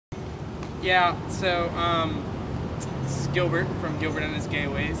Yeah, so, this is Gilbert from Gilbert and His Gay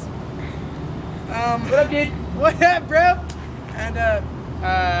Ways. What up, dude? What up, bro? And,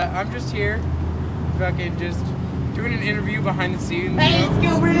 I'm just here, fucking just doing an interview behind the scenes. Hey, it's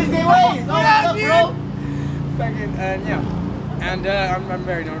Gilbert and His Gay Ways! What up, bro? Fucking, yeah. And, I'm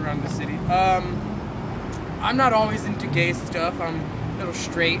very known around the city. I'm not always into gay stuff. I'm a little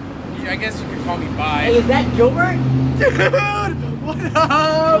straight. I guess you could call me bi. Hey, is that Gilbert? Dude! What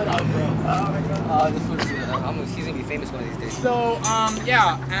up? What up, bro? Oh my god. This was, he's gonna be famous one of these days. So,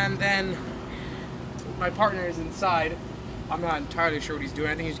 yeah, and then my partner is inside. I'm not entirely sure what he's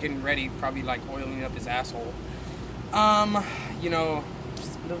doing. I think he's getting ready, probably like oiling up his asshole. You know,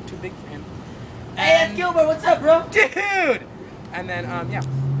 just a little too big for him. Hey, that's Gilbert. What's up, bro? Dude! And then, yeah,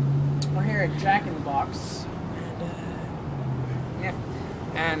 we're here at Jack in the Box. And, yeah.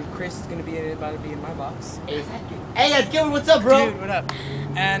 And Chris is gonna be about to be in my box. Hey, that's Gilbert. What's up, bro? Dude, what up?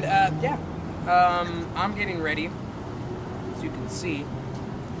 And, yeah. I'm getting ready. As you can see,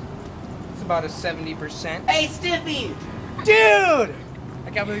 it's about a 70%. Hey, Stiffy! Dude!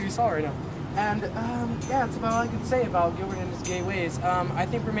 I can't believe you saw it right now. And, yeah, that's about all I can say about Gilbert and His Gay Ways. I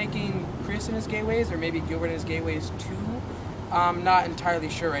think we're making Chris and His Gay Ways, or maybe Gilbert and His Gay Ways 2. I'm not entirely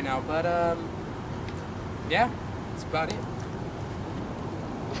sure right now, but, yeah, that's about it.